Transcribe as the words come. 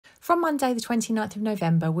From Monday the 29th of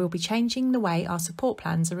November, we'll be changing the way our support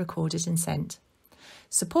plans are recorded and sent.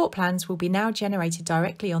 Support plans will be now generated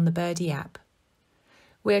directly on the Birdie app.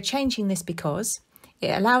 We are changing this because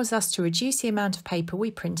it allows us to reduce the amount of paper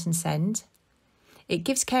we print and send. It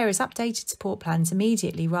gives carers updated support plans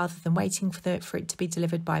immediately rather than waiting for it to be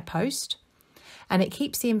delivered by post. And it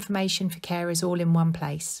keeps the information for carers all in one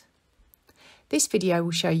place. This video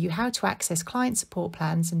will show you how to access client support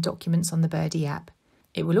plans and documents on the Birdie app.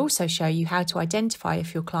 It will also show you how to identify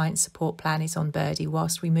if your client support plan is on Birdie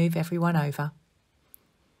whilst we move everyone over.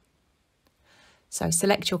 So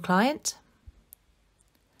select your client.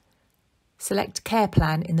 Select Care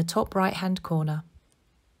Plan in the top right-hand corner.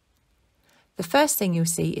 The first thing you'll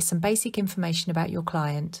see is some basic information about your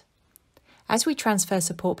client. As we transfer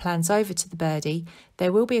support plans over to the Birdie,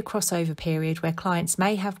 there will be a crossover period where clients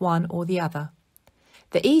may have one or the other.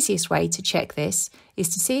 The easiest way to check this is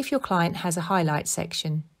to see if your client has a highlight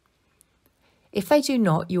section. If they do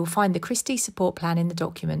not, you will find the Christies support plan in the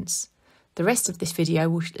documents. The rest of this video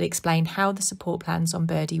will explain how the support plans on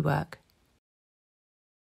Birdie work.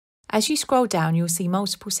 As you scroll down, you'll see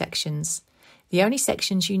multiple sections. The only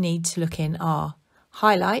sections you need to look in are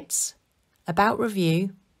Highlights, About Review,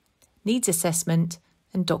 Needs Assessment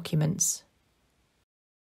and Documents.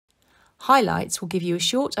 Highlights will give you a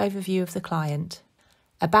short overview of the client.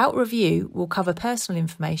 About Review will cover personal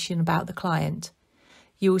information about the client.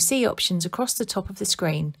 You will see options across the top of the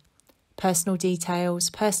screen: personal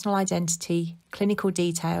details, personal identity, clinical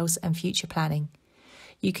details and future planning.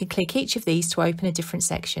 You can click each of these to open a different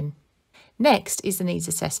section. Next is the Needs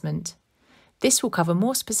Assessment. This will cover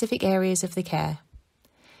more specific areas of the care.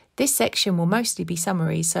 This section will mostly be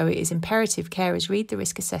summaries, so it is imperative carers read the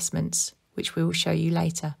risk assessments, which we will show you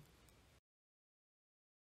later.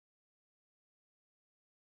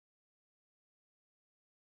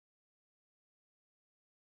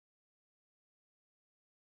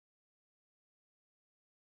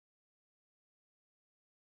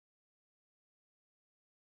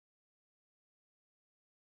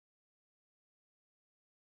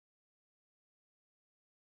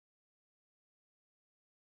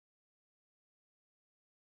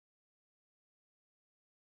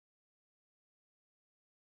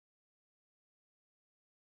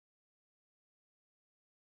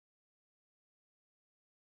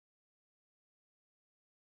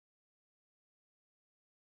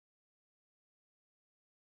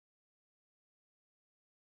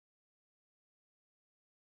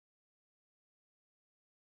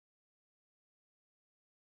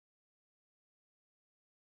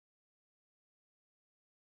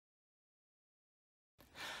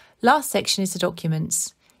 Last section is the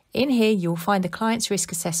documents. In here you'll find the client's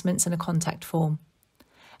risk assessments and a contact form.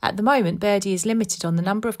 At the moment, Birdie is limited on the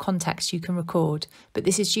number of contacts you can record, but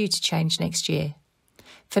this is due to change next year.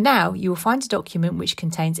 For now, you will find a document which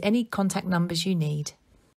contains any contact numbers you need.